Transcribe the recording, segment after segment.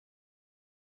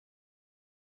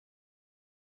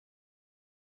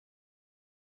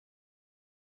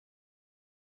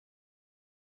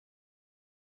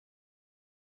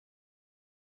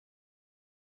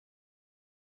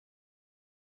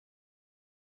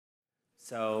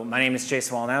So my name is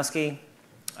Jason Walonoski.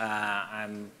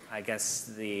 I'm, I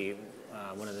guess,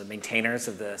 one of the maintainers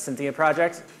of the Synthea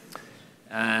project.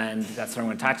 And that's what I'm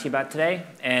going to talk to you about today.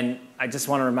 And I just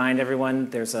want to remind everyone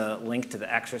there's a link to the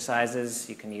exercises.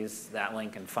 You can use that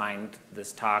link and find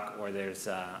this talk, or there's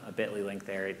a bit.ly link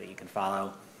there that you can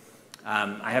follow.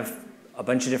 I have a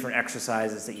bunch of different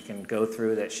exercises that you can go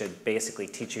through that should basically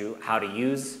teach you how to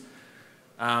use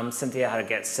Synthea, how to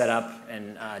get set up,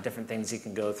 and different things you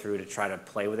can go through to try to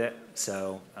play with it.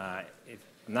 So I'm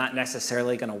not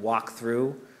necessarily going to walk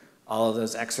through all of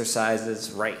those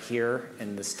exercises right here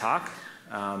in this talk,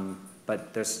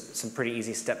 but there's some pretty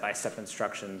easy step-by-step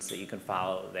instructions that you can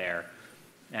follow there.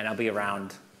 And I'll be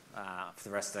around for the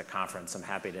rest of the conference. I'm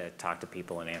happy to talk to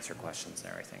people and answer questions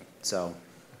and everything. So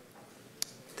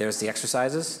there's the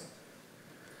exercises.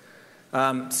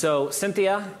 So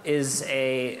Synthea is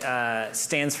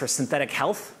stands for synthetic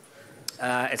health.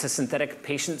 It's a synthetic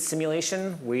patient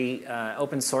simulation.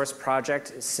 Open source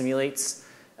project simulates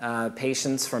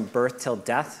patients from birth till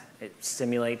death. It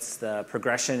simulates the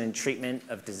progression and treatment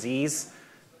of disease.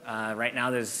 Right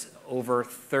now there's over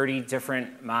 30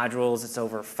 different modules. It's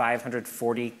over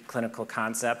 540 clinical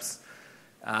concepts.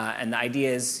 And the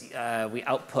idea is we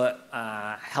output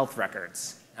health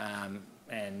records.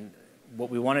 And what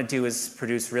we want to do is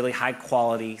produce really high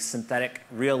quality, synthetic,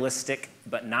 realistic,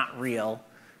 but not real,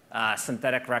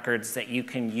 synthetic records that you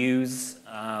can use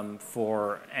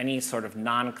for any sort of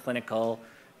non-clinical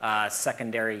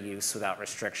secondary use without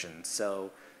restrictions.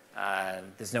 So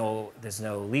there's no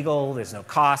legal, there's no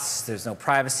costs, there's no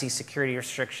privacy security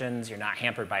restrictions. You're not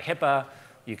hampered by HIPAA.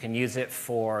 You can use it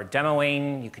for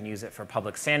demoing. You can use it for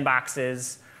public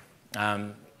sandboxes.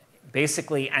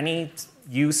 Basically, any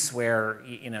use where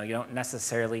you don't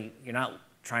necessarily, you're not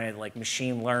trying to like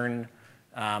machine learn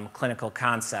clinical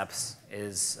concepts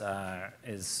is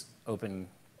open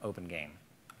game.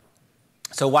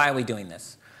 So why are we doing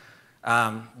this?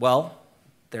 Well,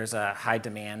 there's a high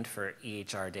demand for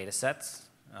EHR datasets.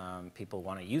 People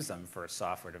want to use them for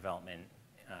software development,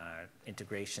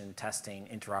 integration, testing,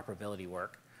 interoperability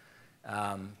work.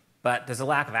 But there's a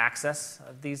lack of access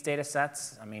of these data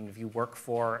sets. I mean, if you work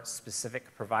for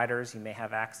specific providers, you may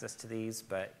have access to these,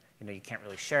 but you can't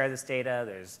really share this data.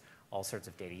 There's all sorts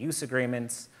of data use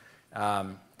agreements.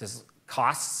 There's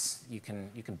costs. You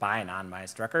can buy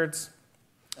anonymized records.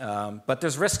 But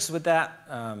there's risks with that.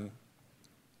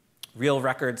 Real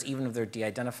records, even if they're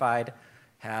de-identified,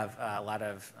 have a lot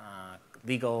of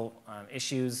legal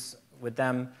issues with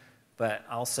them. But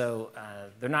also,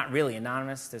 they're not really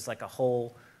anonymous. There's like a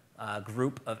whole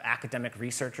group of academic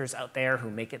researchers out there who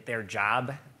make it their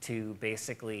job to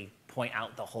basically point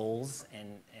out the holes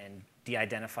and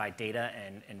de-identify data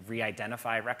and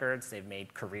re-identify records. They've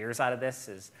made careers out of this,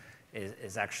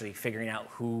 is actually figuring out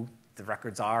who the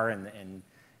records are and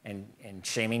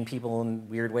shaming people in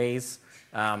weird ways.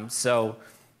 They're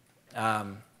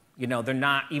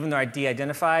not, even though they're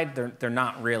de-identified, they're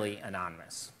not really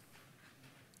anonymous.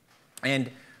 And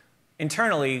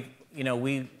internally,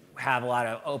 we have a lot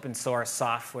of open source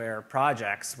software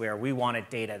projects where we wanted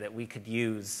data that we could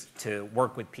use to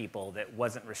work with people that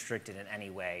wasn't restricted in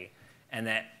any way and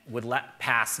that would let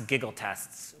pass giggle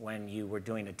tests when you were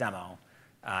doing a demo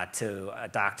to a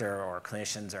doctor or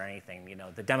clinicians or anything.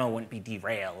 The demo wouldn't be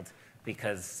derailed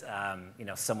because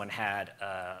someone had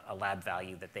a lab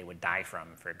value that they would die from,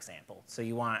 for example. So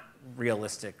you want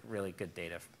realistic, really good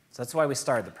data. So that's why we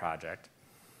started the project.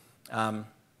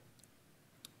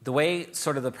 The way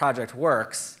sort of the project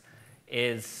works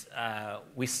is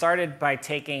we started by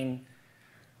taking,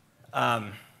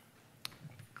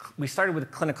 we started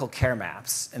with clinical care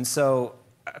maps. And so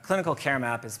a clinical care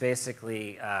map is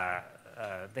basically,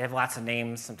 they have lots of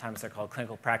names. Sometimes they're called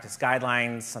clinical practice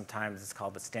guidelines. Sometimes it's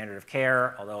called the standard of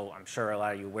care, although I'm sure a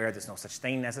lot of you are aware there's no such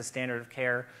thing as a standard of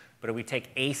care. But if we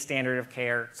take a standard of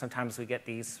care, sometimes we get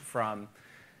these from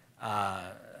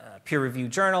peer-reviewed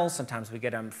journals. Sometimes we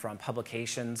get them from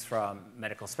publications from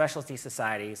medical specialty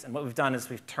societies. And what we've done is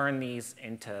we've turned these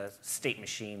into state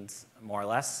machines, more or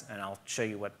less. And I'll show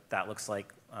you what that looks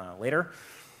like later.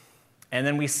 And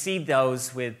then we seed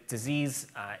those with disease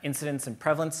incidence and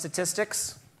prevalence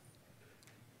statistics.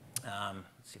 Let's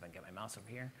see if I can get my mouse over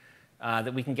here.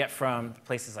 That we can get from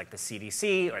places like the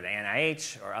CDC or the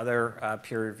NIH or other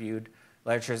peer-reviewed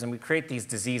literatures. And we create these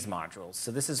disease modules.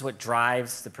 So this is what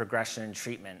drives the progression and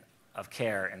treatment of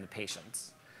care in the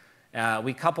patients.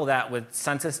 We couple that with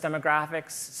census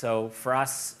demographics. So for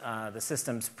us, the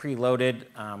system's preloaded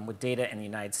with data in the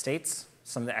United States.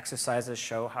 Some of the exercises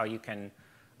show how you can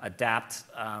adapt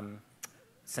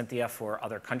Synthea for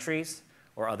other countries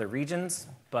or other regions.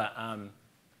 But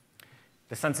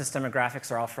The census demographics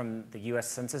are all from the US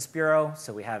Census Bureau,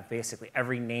 so we have basically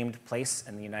every named place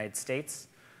in the United States.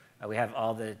 We have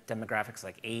all the demographics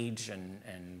like age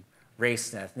and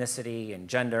race and ethnicity and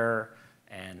gender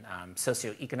and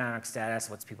socioeconomic status,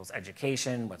 what's people's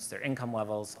education, what's their income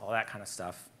levels, all that kind of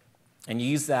stuff. And you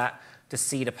use that to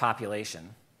seed a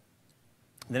population.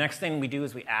 The next thing we do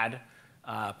is we add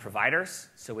providers.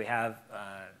 So we have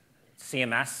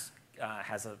CMS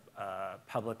has a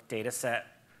public data set,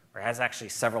 or has actually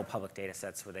several public data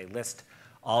sets where they list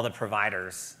all the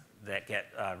providers that get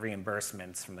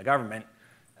reimbursements from the government.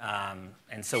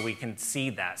 And so we can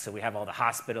see that. So we have all the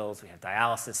hospitals, we have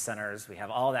dialysis centers, we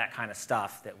have all that kind of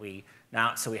stuff that we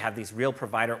now, so we have these real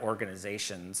provider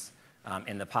organizations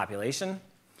in the population.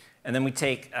 And then we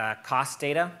take cost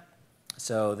data.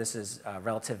 So this is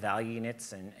relative value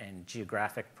units and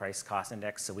geographic price cost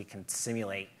index, so we can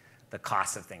simulate the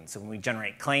cost of things. So when we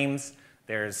generate claims,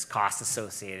 there's costs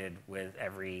associated with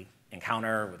every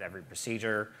encounter, with every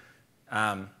procedure.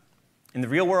 In the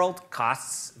real world,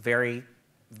 costs vary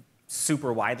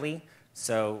super widely.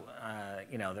 So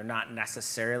they're not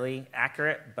necessarily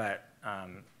accurate, but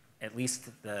at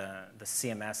least the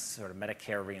CMS sort of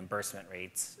Medicare reimbursement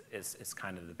rates is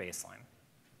kind of the baseline.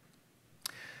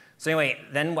 So anyway,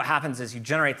 then what happens is you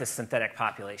generate this synthetic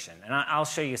population. And I'll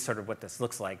show you sort of what this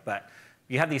looks like. But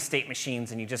you have these state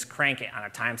machines, and you just crank it on a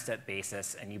time-step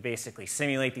basis, and you basically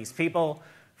simulate these people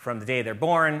from the day they're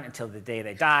born until the day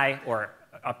they die, or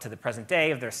up to the present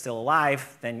day if they're still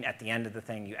alive. Then at the end of the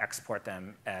thing, you export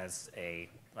them as a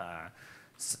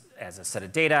set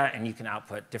of data, and you can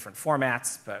output different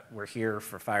formats. But we're here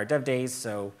for FHIR DevDays,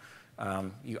 so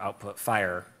you output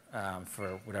FHIR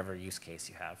for whatever use case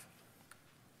you have.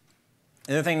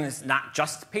 The other thing is not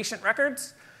just patient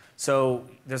records. So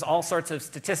there's all sorts of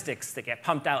statistics that get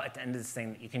pumped out at the end of this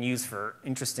thing that you can use for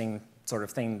interesting sort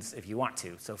of things if you want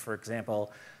to. So for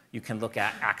example, you can look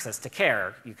at access to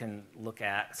care. You can look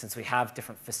at, since we have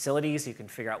different facilities, you can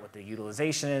figure out what the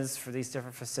utilization is for these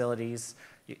different facilities.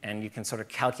 And you can sort of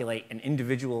calculate an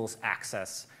individual's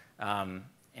access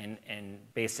and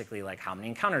basically like how many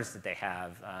encounters did they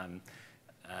have?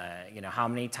 How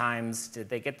many times did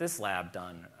they get this lab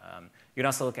done? You can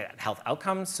also look at health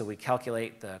outcomes. So we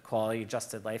calculate the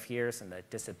quality-adjusted life years and the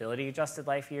disability-adjusted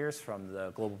life years from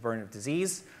the global burden of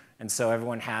disease. And so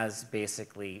everyone has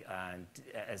basically,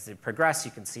 as they progress,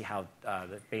 you can see how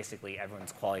basically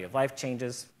everyone's quality of life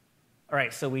changes. All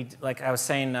right, so like I was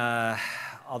saying,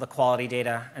 all the quality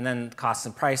data, and then cost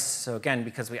and price. So again,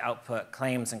 because we output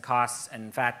claims and costs, and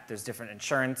in fact, there's different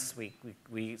insurance. We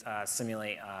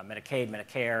simulate Medicaid,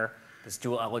 Medicare. There's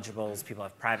dual eligibles. People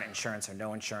have private insurance or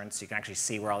no insurance. So you can actually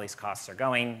see where all these costs are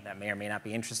going. That may or may not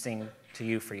be interesting to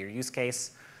you for your use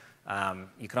case.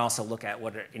 You can also look at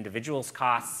what are individuals'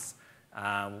 costs.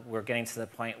 We're getting to the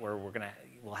point where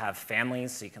we'll have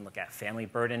families, so you can look at family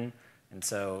burden. And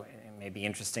so it may be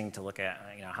interesting to look at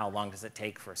how long does it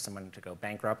take for someone to go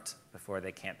bankrupt before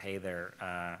they can't pay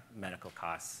their medical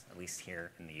costs, at least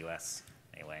here in the US.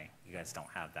 Anyway, you guys don't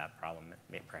have that problem,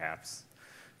 perhaps,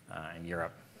 in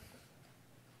Europe.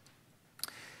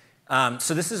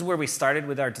 So this is where we started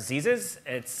with our diseases.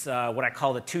 It's what I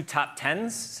call the 2 top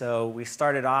 10s. So we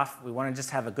started off, we want to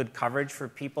just have a good coverage for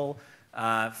people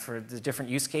for the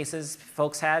different use cases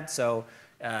folks had. So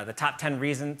the top 10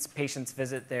 reasons patients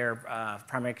visit their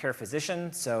primary care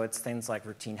physician. So it's things like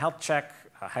routine health check,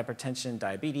 hypertension,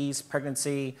 diabetes,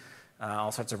 pregnancy,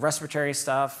 all sorts of respiratory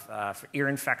stuff, for ear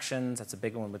infections. That's a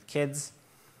big one with kids.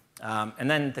 And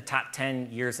then the top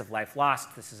 10 years of life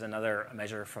lost. This is another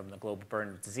measure from the global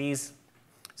burden of disease.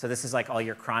 So this is like all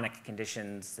your chronic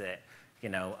conditions that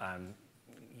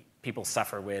people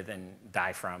suffer with and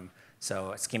die from.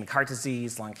 So ischemic heart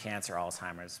disease, lung cancer,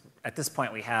 Alzheimer's. At this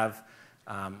point, we have,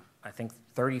 I think,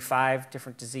 35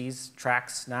 different disease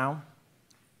tracks now.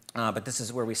 But this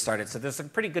is where we started. So there's a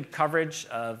pretty good coverage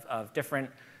of different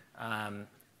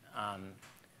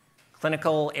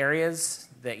clinical areas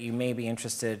that you may be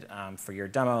interested for your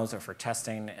demos or for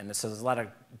testing. And so there's a lot of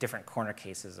different corner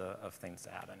cases of things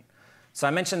to happen. So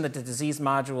I mentioned that the disease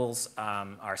modules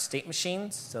are state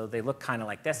machines. So they look kind of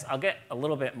like this. I'll get a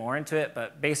little bit more into it.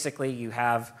 But basically, you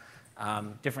have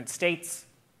different states.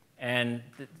 And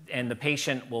the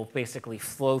patient will basically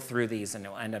flow through these, and it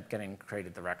will end up getting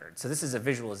created the record. So this is a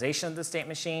visualization of the state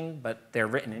machine, but they're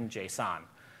written in JSON.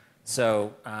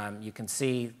 So you can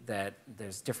see that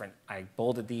there's different, I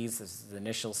bolded these, this is the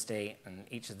initial state, and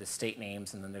each of the state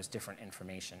names, and then there's different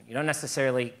information. You don't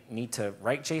necessarily need to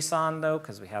write JSON, though,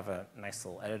 because we have a nice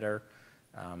little editor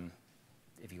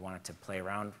if you wanted to play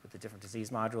around with the different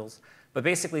disease modules. But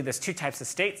basically, there's 2 types of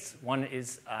states. One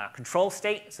is control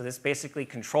state. So this basically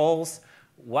controls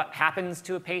what happens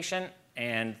to a patient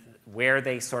and where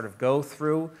they sort of go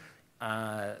through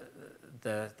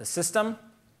the system.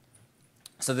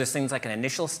 So there's things like an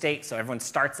initial state. So everyone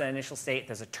starts at initial state.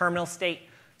 There's a terminal state.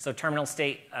 So terminal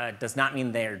state does not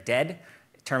mean they're dead.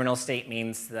 Terminal state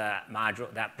means that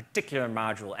particular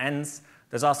module ends.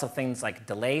 There's also things like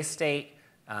delay state.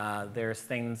 There's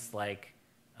things like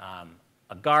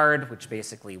a guard, which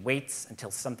basically waits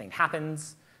until something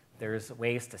happens. There's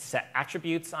ways to set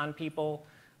attributes on people.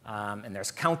 And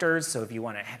there's counters. So if you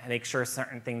want to make sure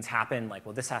certain things happen, like,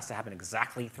 well, this has to happen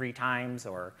exactly 3 times,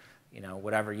 or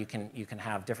whatever, you can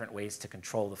have different ways to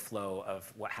control the flow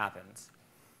of what happens.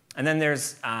 And then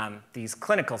there's these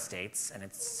clinical states, and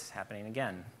it's happening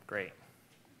again. Great.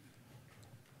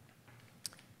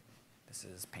 This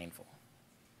is painful.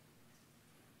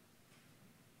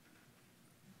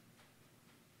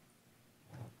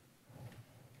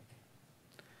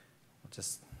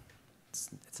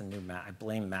 It's a new Mac. I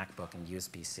blame MacBook and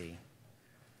USB-C.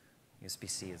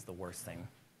 USB-C is the worst thing.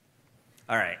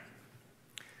 All right.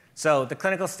 So the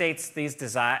clinical states, these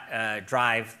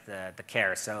drive the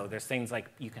care. So there's things like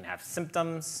you can have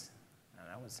symptoms. Oh,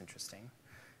 that was interesting.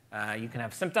 You can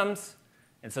have symptoms,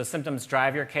 and so symptoms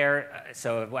drive your care.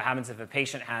 So what happens if a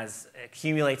patient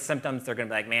accumulates symptoms, they're going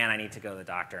to be like, man, I need to go to the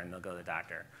doctor, and they'll go to the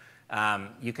doctor.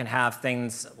 You can have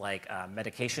things like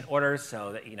medication orders.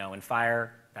 So that, in FHIR,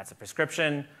 that's a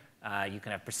prescription. You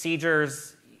can have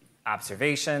procedures,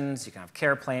 observations. You can have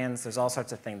care plans. There's all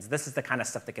sorts of things. This is the kind of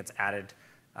stuff that gets added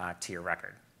to your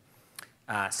record.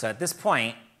 So at this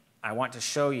point, I want to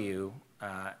show you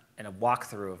in a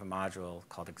walkthrough of a module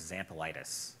called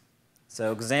examplitis.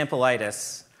 So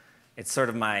examplitis, it's sort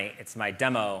of my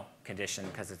demo condition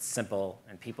because it's simple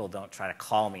and people don't try to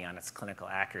call me on its clinical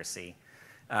accuracy.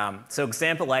 So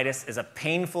examplitis is a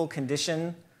painful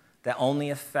condition that only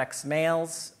affects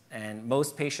males, and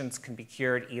most patients can be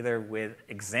cured either with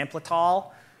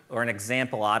examplitol or an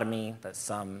exampilotomy, but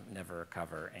some never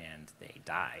recover and they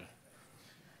die.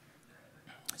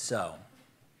 So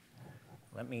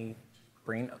let me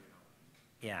bring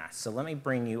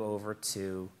you over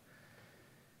to,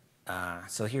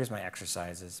 so here's my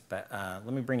exercises, but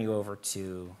let me bring you over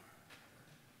to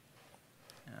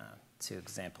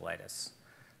examplitis.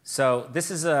 So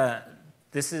this is the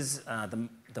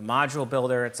module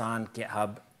builder. It's on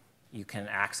GitHub. You can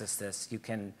access this. You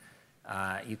can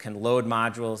load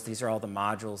modules. These are all the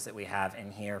modules that we have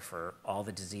in here for all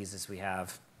the diseases we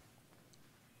have.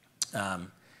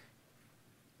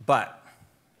 But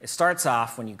it starts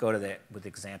off when you go to with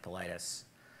examplitis.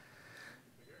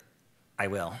 I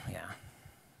will, yeah.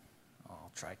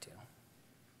 I'll try to.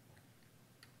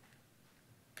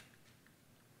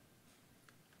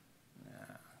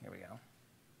 Here we go.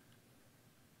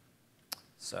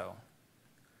 So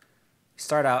we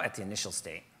start out at the initial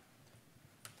state.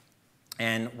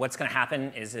 And what's going to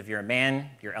happen is if you're a man,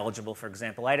 you're eligible for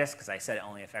examplitis, because I said it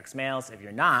only affects males. If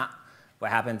you're not, what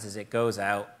happens is it goes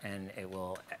out and it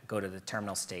will go to the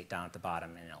terminal state down at the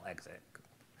bottom and it'll exit.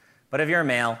 But if you're a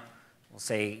male, we'll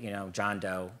say, John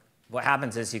Doe, what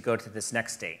happens is you go to this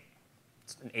next state.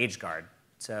 It's an age guard.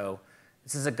 So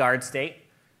this is a guard state.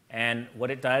 And what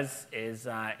it does is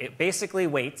it basically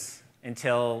waits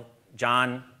until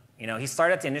John, he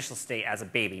started at the initial state as a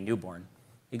baby, newborn.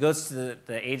 He goes to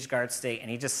the age guard state, and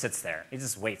he just sits there. He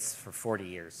just waits for 40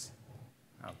 years.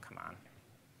 Oh, come on.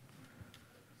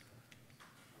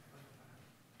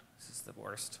 This is the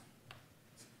worst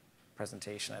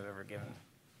presentation I've ever given.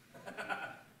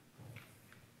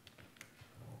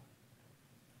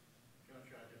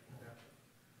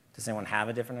 Does anyone have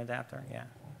a different adapter? Yeah.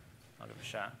 I'll give it a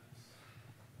shot.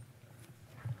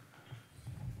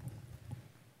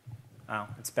 Oh,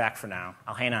 it's back for now.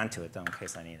 I'll hang on to it, though, in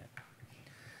case I need it.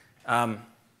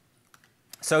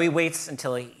 So he waits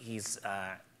until he's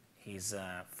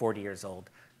 40 years old.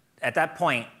 At that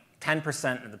point,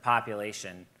 10% of the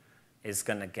population is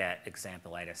going to get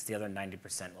examplitis. The other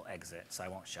 90% will exit, so I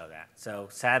won't show that. So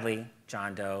sadly,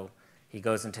 John Doe, he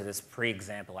goes into this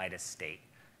pre-examplitis state,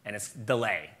 and it's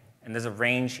delay. And there's a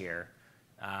range here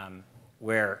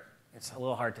where it's a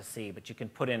little hard to see, but you can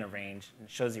put in a range, and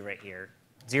it shows you right here,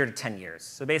 0 to 10 years.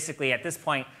 So basically, at this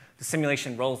point, the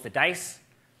simulation rolls the dice,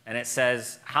 and it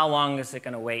says, how long is it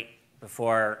going to wait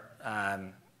before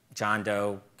John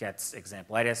Doe gets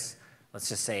examplitis? Let's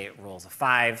just say it rolls a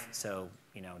 5. So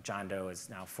John Doe is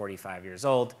now 45 years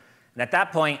old. And at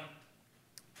that point,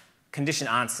 condition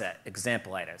onset,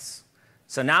 examplitis.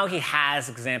 So now he has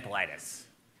examplitis.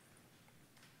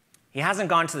 He hasn't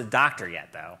gone to the doctor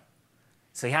yet, though.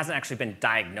 So he hasn't actually been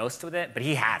diagnosed with it, but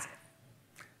he has it.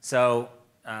 So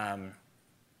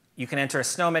you can enter a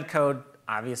SNOMED code.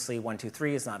 Obviously,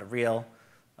 123 is not a real.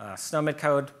 SNOMED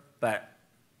code, but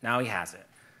now he has it.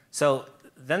 So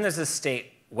then there's this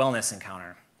state wellness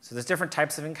encounter. So there's different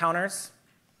types of encounters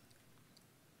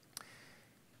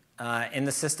in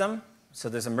the system. So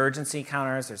there's emergency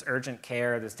encounters, there's urgent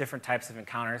care, there's different types of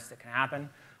encounters that can happen.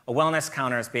 A wellness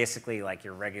counter is basically like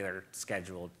your regular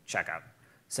scheduled checkup.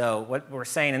 So what we're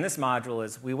saying in this module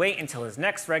is we wait until his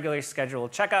next regularly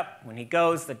scheduled checkup. When he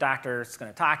goes, the doctor's going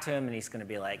to talk to him, and he's going to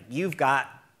be like, you've got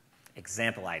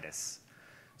examplitis.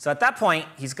 So at that point,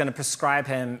 he's going to prescribe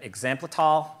him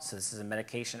examplitol. So this is a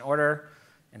medication order.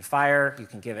 In FHIR, you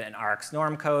can give it an RX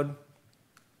norm code.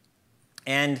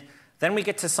 And then we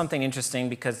get to something interesting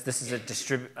because this is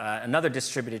another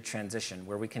distributed transition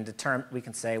where we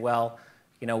can say, well,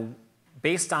 you know,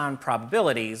 based on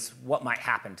probabilities, what might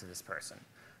happen to this person?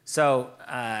 So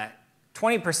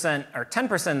 20% or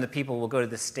 10% of the people will go to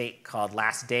this state called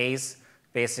last days.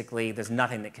 Basically, there's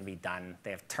nothing that can be done.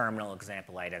 They have terminal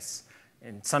examplitis.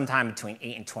 And sometime between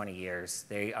 8 and 20 years,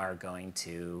 they are going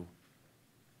to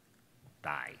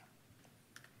die.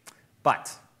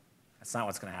 But that's not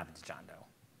what's going to happen to John Doe.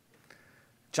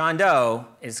 John Doe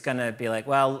is going to be like,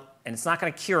 well, and it's not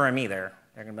going to cure him either.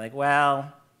 They're going to be like,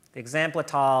 well, the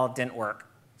examplitol didn't work,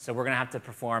 so we're going to have to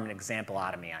perform an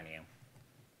examplotomy on you.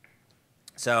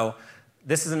 So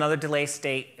this is another delay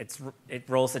state. It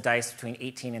rolls the dice between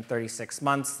 18 and 36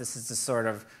 months. This is just sort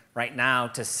of right now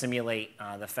to simulate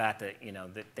the fact that, you know,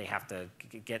 that they have to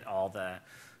get all the,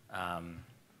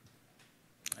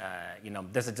 you know,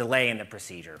 there's a delay in the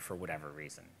procedure for whatever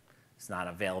reason. It's not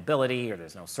availability or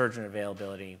there's no surgeon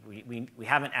availability. We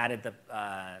haven't added the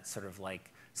sort of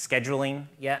like scheduling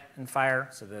yet in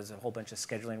FHIR, so there's a whole bunch of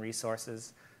scheduling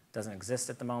resources. Doesn't exist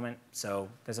at the moment. So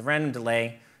there's a random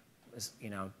delay, you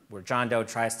know, where John Doe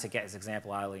tries to get his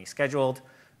example scheduled.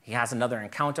 He has another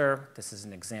encounter. This is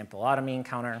an examplotomy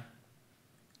encounter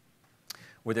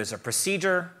where there's a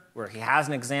procedure where he has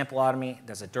an examplotomy.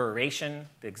 There's a duration.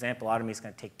 The examplotomy is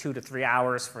going to take 2 to 3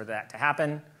 hours for that to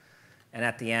happen. And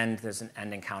at the end, there's an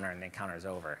end encounter, and the encounter is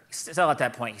over. Still at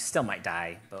that point, he still might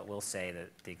die, but we'll say that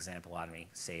the examplotomy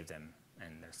saved him,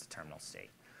 and there's the terminal state.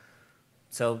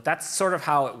 So that's sort of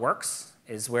how it works,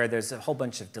 is where there's a whole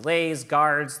bunch of delays,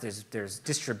 guards, there's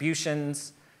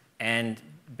distributions, and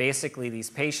basically these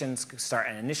patients start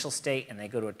an initial state, and they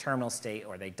go to a terminal state,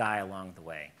 or they die along the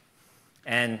way.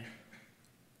 And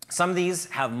some of these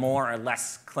have more or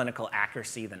less clinical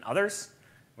accuracy than others.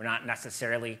 We're not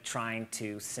necessarily trying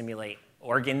to simulate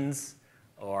organs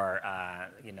or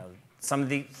you know, some of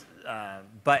these,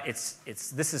 but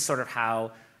this is sort of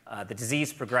how the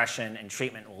disease progression and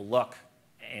treatment will look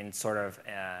in sort of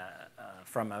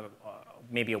from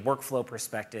maybe a workflow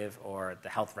perspective or the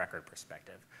health record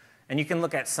perspective. And you can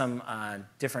look at some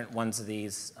different ones of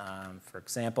these. For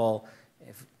example,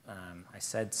 if I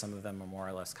said some of them are more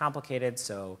or less complicated,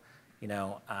 so you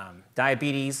know,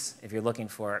 diabetes, if you're looking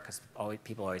for it, because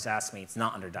people always ask me, it's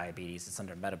not under diabetes, it's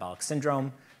under metabolic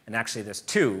syndrome. And actually there's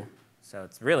 2, so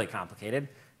it's really complicated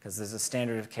because there's a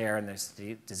standard of care and there's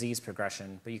disease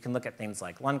progression. But you can look at things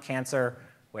like lung cancer,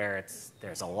 where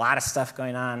there's a lot of stuff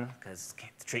going on because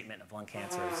the treatment of lung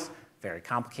cancer is very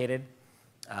complicated.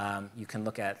 You can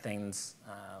look at things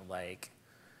like,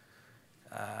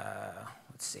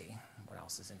 let's see, what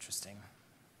else is interesting?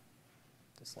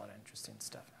 There's a lot of interesting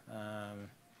stuff.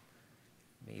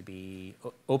 Maybe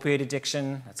opioid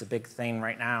addiction, that's a big thing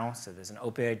right now. So there's an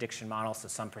opioid addiction model, so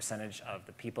some percentage of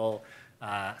the people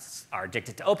are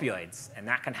addicted to opioids. And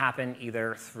that can happen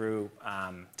either through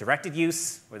directed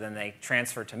use, where then they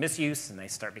transfer to misuse and they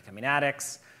start becoming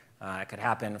addicts. It could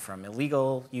happen from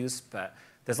illegal use, but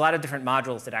there's a lot of different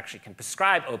modules that actually can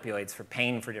prescribe opioids for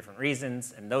pain for different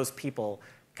reasons, and those people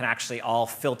can actually all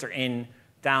filter in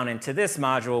down into this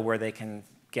module where they can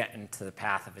get into the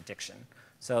path of addiction.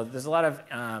 So there's a lot of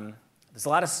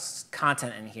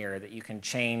content in here that you can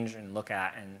change and look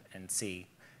at and see.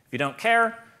 If you don't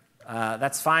care,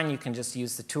 that's fine. You can just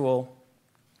use the tool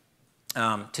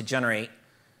to generate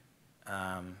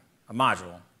a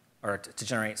module or to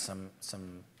generate some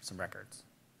records.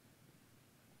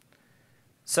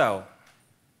 So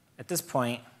at this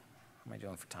point, how am I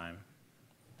doing for time?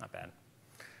 Not bad.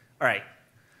 All right.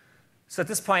 So at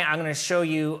this point, I'm going to show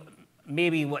you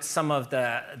maybe what some of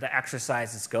the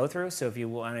exercises go through. So if you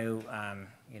want to,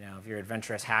 you know, if you're an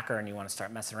adventurous hacker and you want to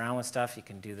start messing around with stuff, you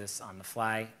can do this on the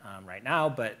fly right now.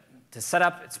 But to set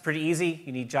up, it's pretty easy.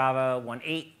 You need Java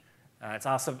 1.8. It's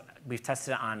also, we've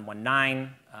tested it on 1.9.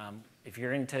 If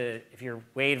you're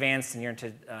way advanced and you're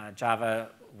into Java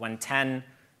 1.10,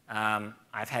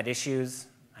 I've had issues.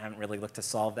 I haven't really looked to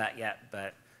solve that yet,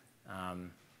 but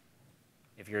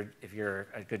if you're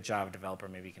a good Java developer,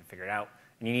 maybe you can figure it out.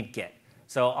 And you need Git.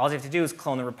 So all you have to do is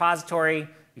clone the repository,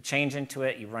 you change into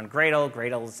it, you run Gradle.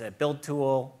 Gradle is a build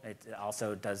tool. It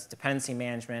also does dependency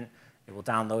management. It will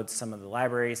download some of the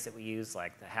libraries that we use,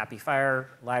 like the FHIR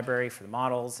library for the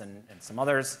models and some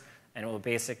others, and it will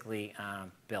basically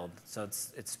build. So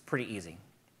it's pretty easy.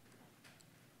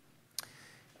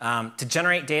 To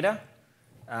generate data,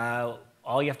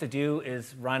 all you have to do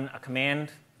is run a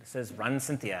command that says run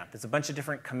Synthea. There's a bunch of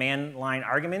different command line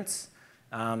arguments.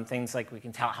 Things like we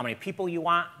can tell how many people you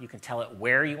want. You can tell it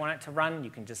where you want it to run. You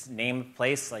can just name a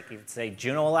place, like you could say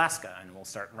Juneau, Alaska, and we'll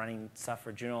start running stuff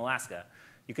for Juneau, Alaska.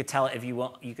 You could tell it if you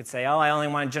want. You could say, oh, I only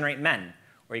want to generate men.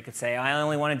 Or you could say, I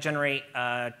only want to generate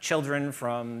children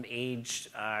from age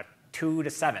 2 to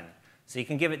 7. So you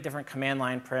can give it different command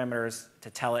line parameters to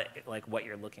tell it like what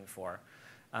you're looking for.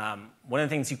 One of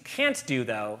the things you can't do,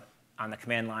 though, on the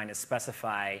command line is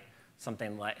specify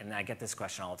something like, and I get this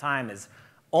question all the time, is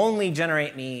only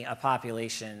generate me a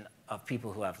population of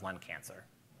people who have lung cancer.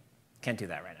 Can't do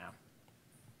that right now.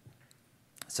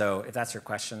 So if that's your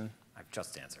question, I've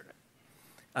just answered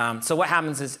it. So what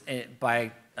happens is it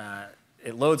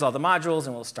loads all the modules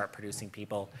and we'll start producing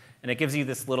people. And it gives you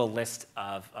this little list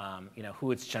of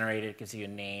who it's generated. It gives you a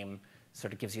name,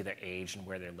 sort of gives you their age and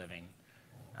where they're living.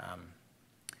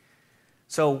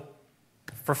 So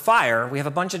for FHIR, we have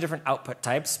a bunch of different output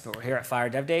types, but we're here at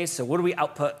FHIR DevDays. So what do we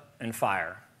output in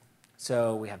FHIR?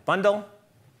 So we have bundle.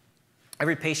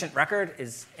 Every patient record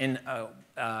is in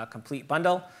a complete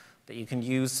bundle that you can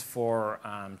use for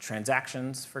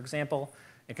transactions, for example.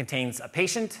 It contains a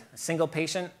patient, a single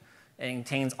patient. It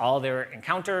contains all their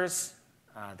encounters,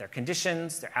 their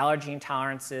conditions, their allergy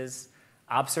intolerances,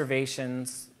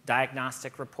 observations,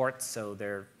 diagnostic reports. So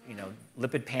their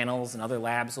lipid panels and other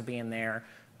labs will be in there.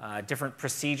 Different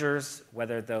procedures,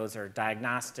 whether those are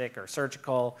diagnostic or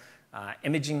surgical,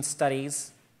 imaging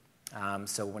studies.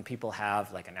 So when people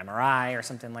have like an MRI or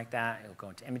something like that, it'll go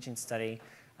into imaging study.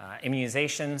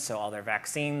 Immunization, so all their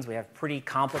vaccines. We have pretty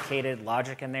complicated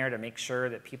logic in there to make sure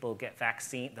that people get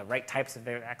the right types of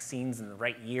vaccines in the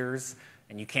right years,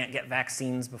 and you can't get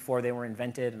vaccines before they were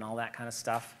invented and all that kind of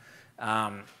stuff.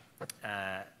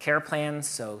 Care plans,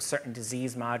 so certain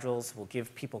disease modules will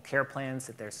give people care plans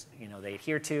that they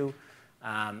adhere to.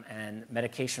 And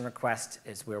medication request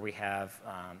is where we have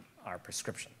our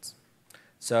prescriptions.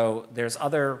 So there's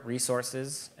other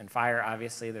resources. In FHIR,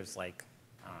 obviously, there's like,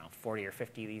 I don't know, 40 or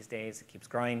 50 these days. It keeps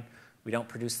growing. We don't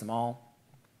produce them all.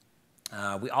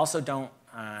 We also don't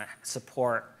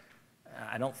support,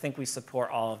 I don't think we support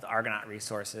all of the Argonaut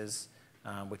resources,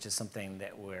 which is something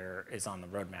that is on the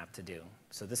roadmap to do.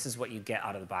 So this is what you get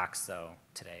out of the box, though,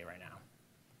 today, right now.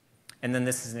 And then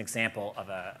this is an example of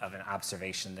an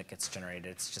observation that gets generated.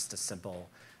 It's just a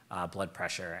simple blood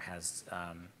pressure. It has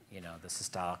the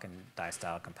systolic and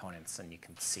diastolic components, and you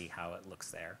can see how it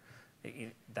looks there.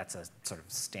 That's a sort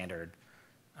of standard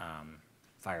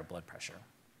FHIR blood pressure.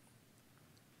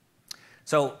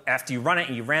 So after you run it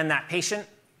and you ran that patient,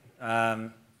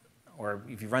 or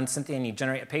if you run Synthea and you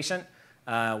generate a patient,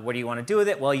 what do you want to do with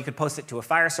it? Well, you could post it to a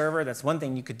FHIR server. That's one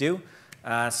thing you could do.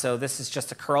 So this is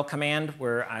just a curl command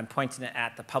where I'm pointing it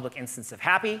at the public instance of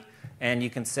Happy. And you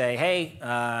can say, hey,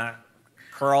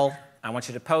 curl, I want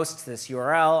you to post this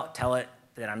URL. Tell it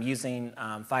that I'm using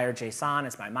FHIR JSON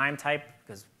as my MIME type,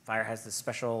 because FHIR has this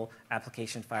special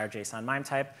application, FHIR JSON MIME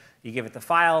type. You give it the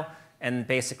file, and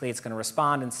basically it's going to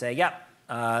respond and say, yep,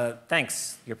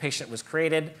 thanks, your patient was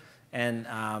created. And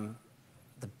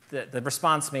the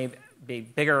response may be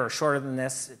bigger or shorter than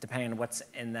this, depending on what's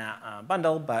in that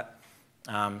bundle. But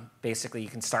basically, you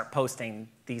can start posting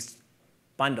these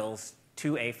bundles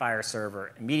to a FHIR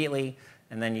server immediately.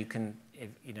 And then you can,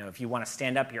 if you want to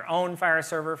stand up your own FHIR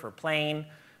server for playing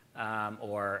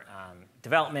or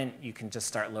development, you can just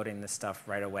start loading this stuff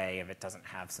right away if it doesn't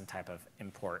have some type of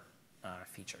import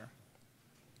feature.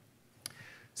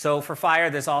 So for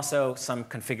FHIR, there's also some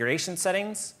configuration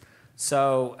settings.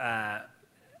 So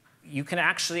you can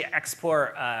actually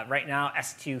export right now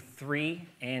STU3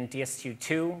 and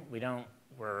DSTU2.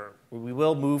 We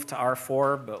will move to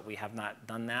R4, but we have not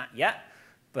done that yet.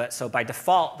 But so by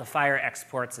default, the FHIR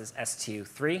exports as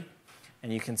STU3,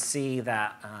 and you can see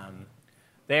that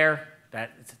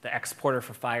that the exporter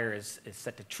for FHIR is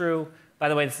set to true. By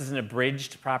the way, this is an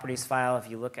abridged properties file. If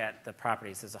you look at the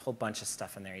properties, there's a whole bunch of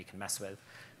stuff in there you can mess with.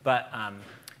 But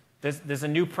there's a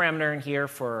new parameter in here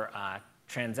for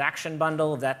transaction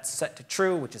bundle. That's set to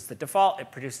true, which is the default. It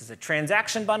produces a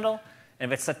transaction bundle. And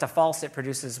if it's set to false, it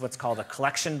produces what's called a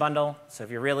collection bundle. So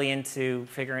if you're really into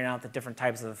figuring out the different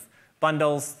types of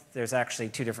bundles, there's actually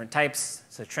two different types.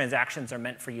 So transactions are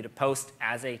meant for you to post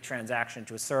as a transaction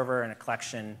to a server, and a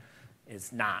collection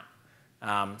is not.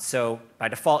 So by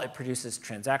default, it produces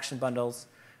transaction bundles.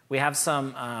 We have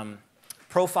some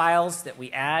profiles that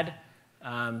we add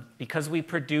because we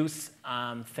produce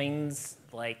things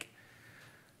like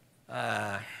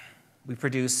we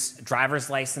produce driver's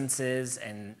licenses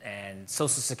and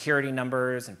social security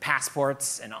numbers and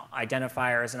passports and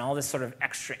identifiers and all this sort of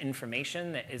extra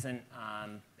information that isn't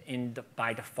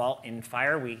by default in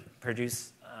FHIR. We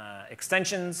produce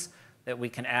extensions that we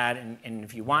can add, and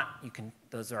if you want,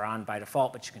 those are on by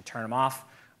default, but you can turn them off,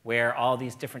 where all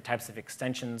these different types of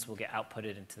extensions will get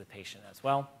outputted into the patient as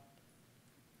well.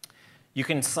 You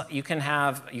can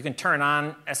turn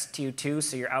on STU2,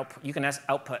 so you can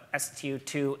output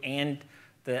STU2 and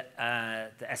the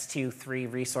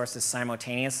STU3 resources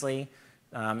simultaneously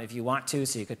if you want to,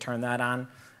 so you could turn that on.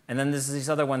 And then there's these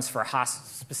other ones for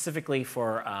specifically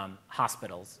for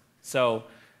hospitals. So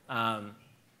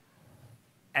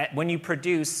when you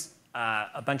produce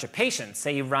a bunch of patients,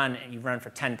 say you run for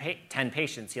 10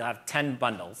 patients, you'll have 10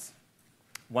 bundles,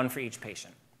 one for each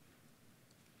patient.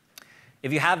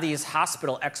 If you have these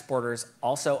hospital exporters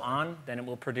also on, then it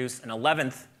will produce an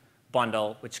 11th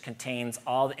bundle, which contains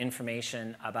all the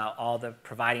information about all the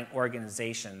providing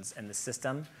organizations in the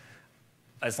system,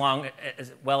 as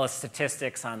well as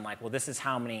statistics on like, well, this is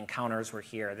how many encounters were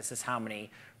here, this is how many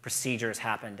procedures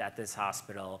happened at this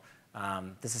hospital,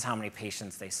 this is how many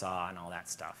patients they saw, and all that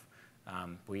stuff,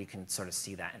 where you can sort of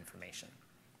see that information.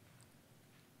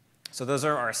 So those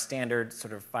are our standard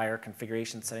sort of FHIR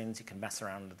configuration settings. You can mess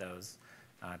around with those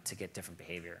to get different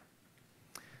behavior.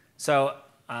 So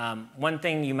one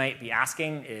thing you might be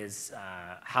asking is,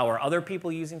 how are other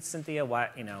people using Synthea?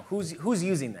 Who's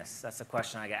using this? That's a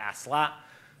question I get asked a lot.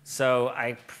 So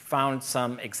I found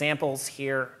some examples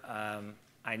here.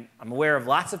 I'm aware of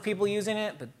lots of people using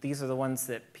it, but these are the ones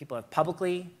that people have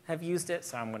publicly have used it,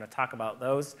 so I'm going to talk about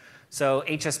those. So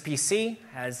HSPC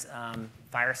has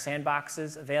FHIR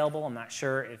sandboxes available. I'm not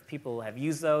sure if people have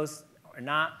used those or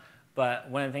not, but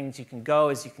one of the things you can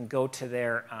go to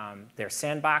their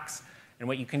sandbox, and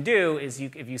what you can do is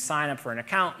if you sign up for an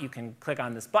account, you can click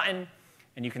on this button,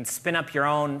 and you can spin up your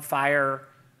own FHIR.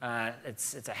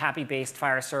 It's a happy-based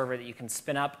FHIR server that you can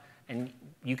spin up, and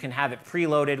you can have it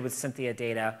preloaded with Synthea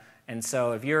data. And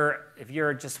so if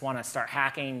you're just want to start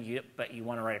hacking, but you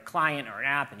want to write a client or an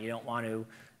app, and you don't want to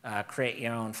create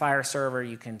your own FHIR server,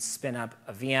 you can spin up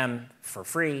a VM for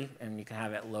free, and you can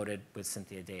have it loaded with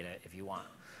Synthea data if you want.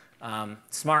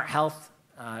 Smart Health,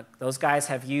 those guys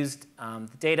have used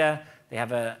the data. They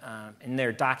have in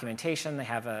their documentation, they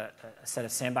have a set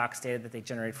of sandbox data that they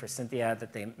generate for Synthea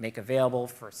that they make available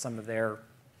for some of their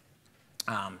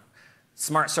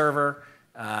Smart Server.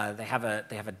 They have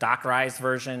a Dockerized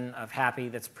version of Happy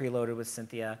that's preloaded with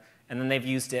Synthea, and then they've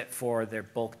used it for their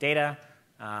bulk data.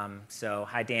 So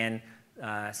hi Dan.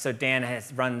 So Dan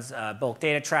runs bulk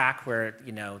data track where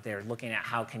they're looking at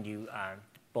how can you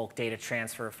bulk data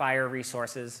transfer FHIR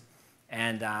resources,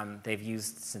 and they've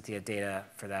used Synthea data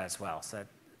for that as well. So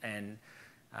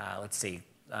let's see.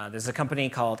 There's a company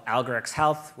called Algorex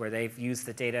Health where they've used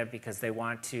the data because they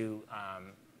want to.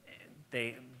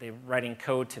 They're writing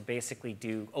code to basically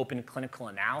do open clinical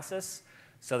analysis.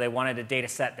 So they wanted a data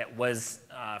set that was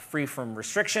free from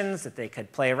restrictions that they could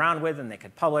play around with and they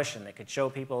could publish and they could show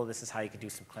people this is how you could do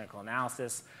some clinical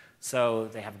analysis. So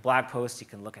they have a blog post. You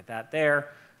can look at that there.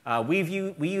 We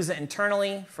use it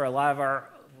internally for a lot of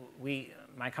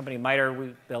my company MITRE,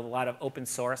 we build a lot of open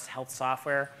source health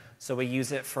software. So we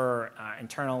use it for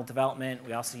internal development.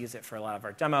 We also use it for a lot of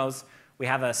our demos. We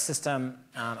have a system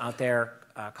out there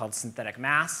called Synthetic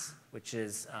Mass, which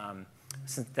is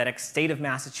Synthetic State of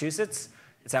Massachusetts.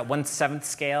 It's at 1/7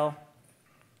 scale.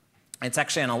 It's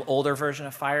actually an older version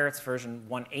of FHIR. It's version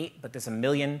 1.8, but there's 1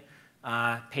 million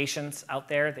patients out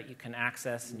there that you can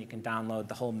access, and you can download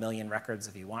the whole 1 million records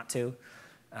if you want to,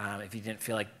 if you didn't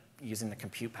feel like using the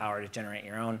compute power to generate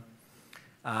your own.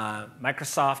 There's a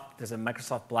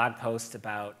Microsoft blog post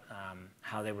about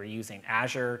how they were using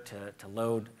Azure to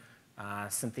load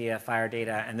Synthea FHIR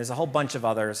data, and there's a whole bunch of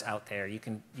others out there. You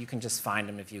can just find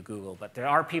them if you Google, but there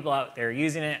are people out there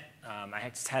using it. I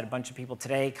just had a bunch of people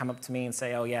today come up to me and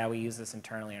say, oh yeah, we use this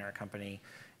internally in our company.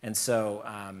 And so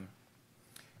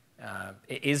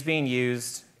it is being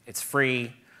used, it's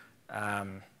free,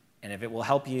 and if it will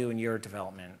help you in your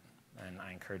development, then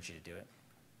I encourage you to do it.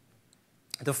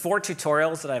 The 4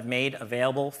 tutorials that I've made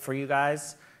available for you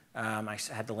guys, I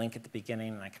had the link at the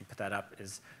beginning and I can put that up,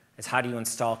 is how do you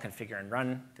install, configure, and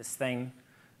run this thing?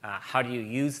 How do you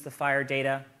use the FHIR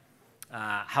data?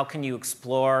 How can you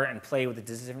explore and play with the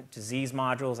different disease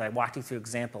modules? I walked you through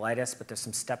example-itis, but there's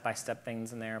some step-by-step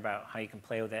things in there about how you can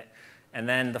play with it. And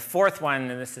then the 4th one,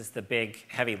 and this is the big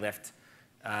heavy lift,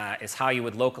 is how you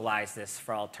would localize this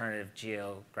for alternative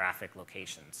geographic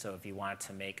locations. So if you wanted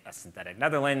to make a synthetic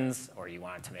Netherlands, or you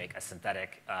wanted to make a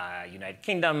synthetic United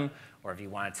Kingdom, or if you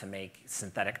wanted to make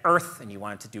synthetic Earth and you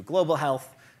wanted to do global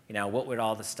health, what would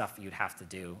all the stuff you'd have to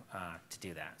do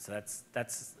that? So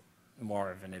that's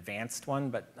more of an advanced one,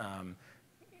 but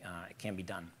it can be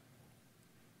done.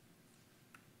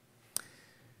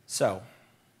 So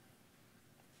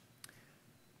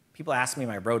people ask me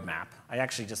my roadmap. I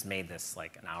actually just made this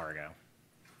like an hour ago.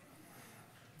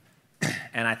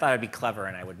 And I thought it'd be clever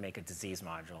and I would make a disease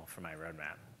module for my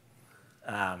roadmap.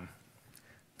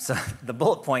 So the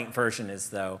bullet point version is,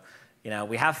 though,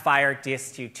 we have FHIR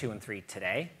DSTU 2 and 3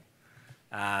 today.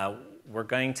 We're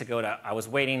going to go to, I was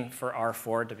waiting for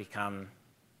R4 to become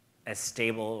as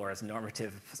stable or as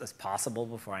normative as possible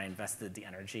before I invested the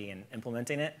energy in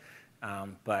implementing it.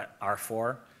 But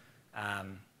R4.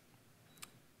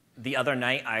 The other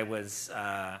night, I was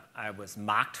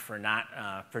mocked for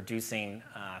not producing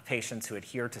patients who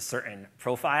adhere to certain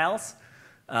profiles.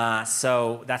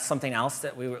 So that's something else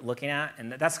that we were looking at,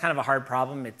 and that's kind of a hard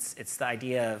problem. It's the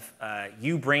idea of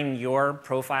you bring your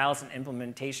profiles and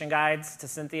implementation guides to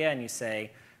Synthea, and you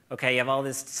say, okay, you have all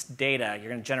this data, you're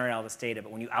going to generate all this data,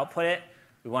 but when you output it,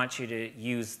 we want you to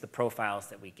use the profiles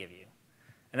that we give you.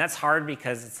 And that's hard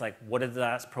because it's like, what do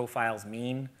those profiles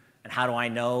mean? And how do I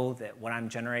know that what I'm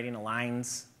generating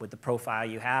aligns with the profile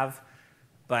you have?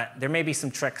 But there may be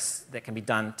some tricks that can be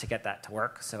done to get that to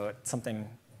work. So it's something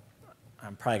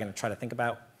I'm probably going to try to think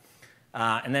about.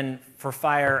 And then for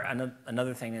FHIR,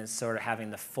 another thing is sort of having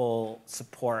the full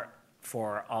support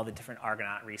for all the different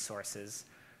Argonaut resources,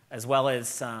 as well as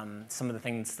some of the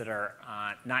things that are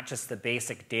not just the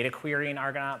basic data query in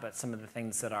Argonaut, but some of the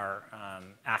things that are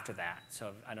after that.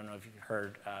 So I don't know if you've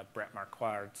heard Brett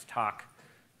Marquard's talk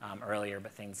earlier,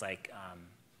 but things like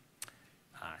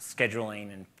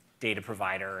scheduling and data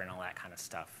provider and all that kind of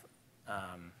stuff.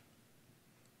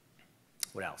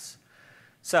 What else?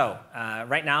 So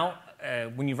right now,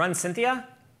 when you run Synthea,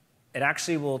 it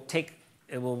actually will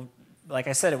like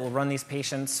I said, it will run these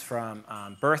patients from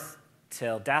birth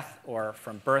till death, or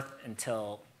from birth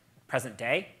until present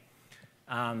day.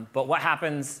 But what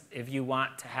happens if you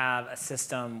want to have a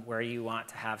system where you want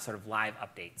to have sort of live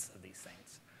updates of these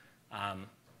things?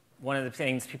 One of the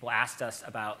things people asked us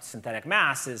about synthetic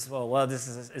mass is, well,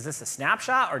 is this a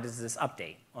snapshot or does this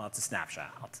update? Well, it's a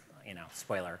snapshot,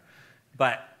 spoiler.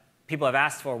 But people have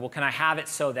asked for, well, can I have it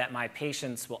so that my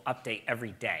patients will update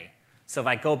every day? So if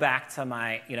I go back to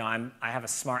my, I have a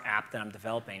smart app that I'm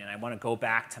developing, and I want to go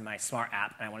back to my smart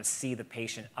app, and I want to see the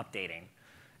patient updating.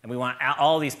 And we want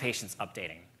all these patients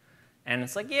updating. And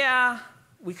it's like, yeah,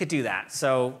 we could do that.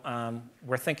 So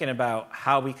we're thinking about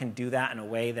how we can do that in a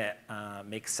way that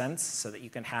makes sense, so that you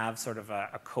can have sort of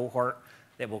a cohort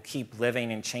that will keep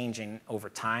living and changing over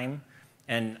time.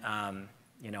 And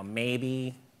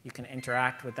maybe you can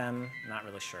interact with them. I'm not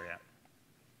really sure yet.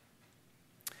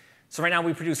 So right now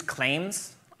we produce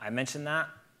claims. I mentioned that.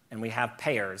 And we have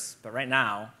payers. But right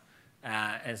now,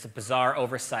 as a bizarre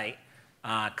oversight,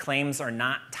 claims are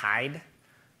not tied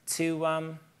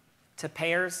to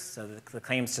payers. So the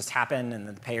claims just happen and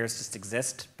the payers just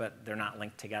exist, but they're not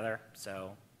linked together.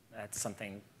 So that's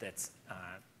something that's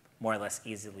more or less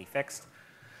easily fixed.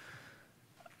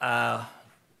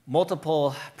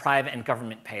 Multiple private and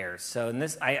government payers. So in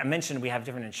this, I mentioned we have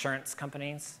different insurance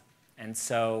companies. And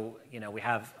so we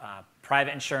have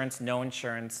private insurance, no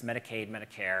insurance, Medicaid,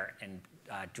 Medicare, and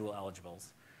dual eligibles.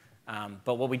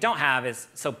 But what we don't have is,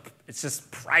 so it's just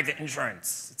private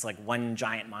insurance. It's like one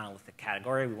giant monolithic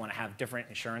category. We want to have different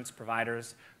insurance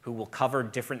providers who will cover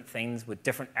different things with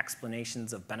different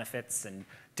explanations of benefits and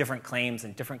different claims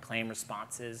and different claim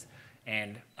responses.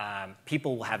 And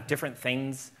people will have different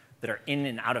things that are in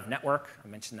and out of network. I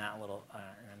mentioned that a little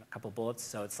in a couple of bullets.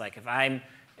 So it's like if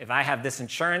I have this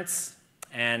insurance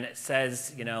and it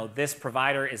says, this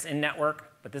provider is in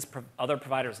network, but this other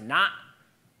provider is not,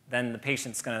 then the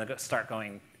patient's going to start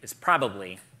going, is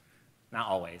probably, not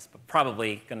always, but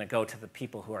probably going to go to the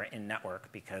people who are in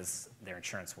network because their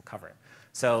insurance will cover it.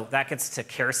 So that gets to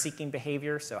care-seeking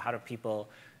behavior. So how do people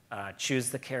choose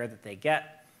the care that they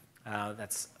get?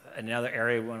 That's another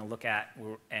area we want to look at.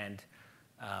 And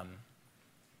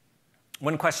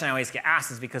one question I always get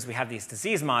asked is, because we have these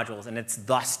disease modules and it's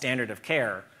the standard of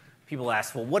care, people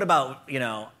ask, well, what about,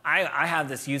 I have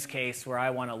this use case where I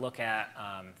want to look at,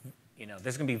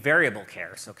 there's going to be variable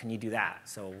care, so can you do that?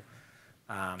 So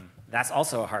that's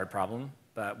also a hard problem,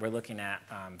 but we're looking at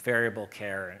variable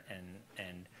care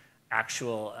and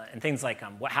actual, and things like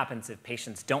what happens if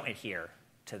patients don't adhere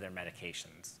to their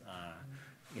medications?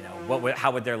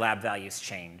 How would their lab values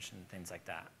change and things like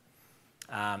that?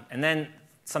 And then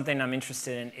something I'm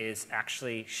interested in is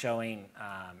actually showing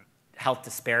health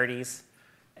disparities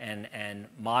and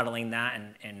modeling that.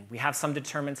 And we have some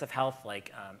determinants of health,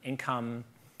 like income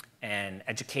and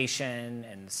education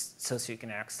and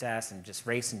socioeconomic status and just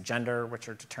race and gender, which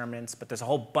are determinants. But there's a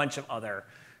whole bunch of other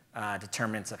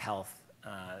determinants of health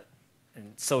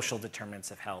and social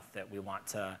determinants of health that we want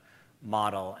to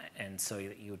model, and so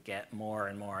that you would get more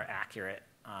and more accurate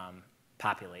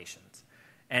populations.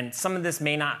 And some of this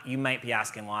you might be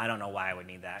asking, well, I don't know why I would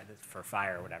need that for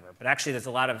FHIR or whatever. But actually, there's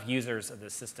a lot of users of the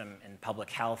system in public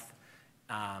health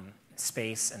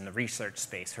space and the research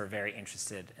space who are very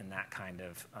interested in that kind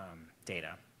of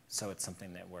data. So it's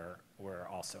something that we're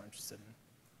also interested in.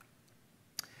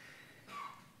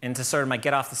 And to sort of my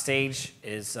get off the stage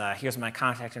is, here's my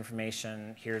contact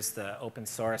information. Here's the open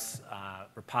source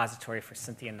repository for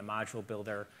Synthea and the module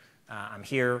builder. I'm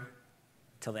here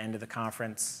till the end of the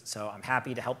conference. So I'm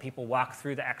happy to help people walk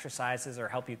through the exercises or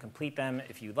help you complete them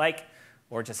if you'd like,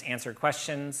 or just answer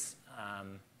questions.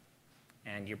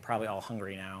 And you're probably all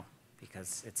hungry now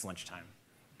because it's lunchtime.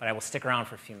 But I will stick around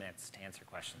for a few minutes to answer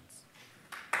questions.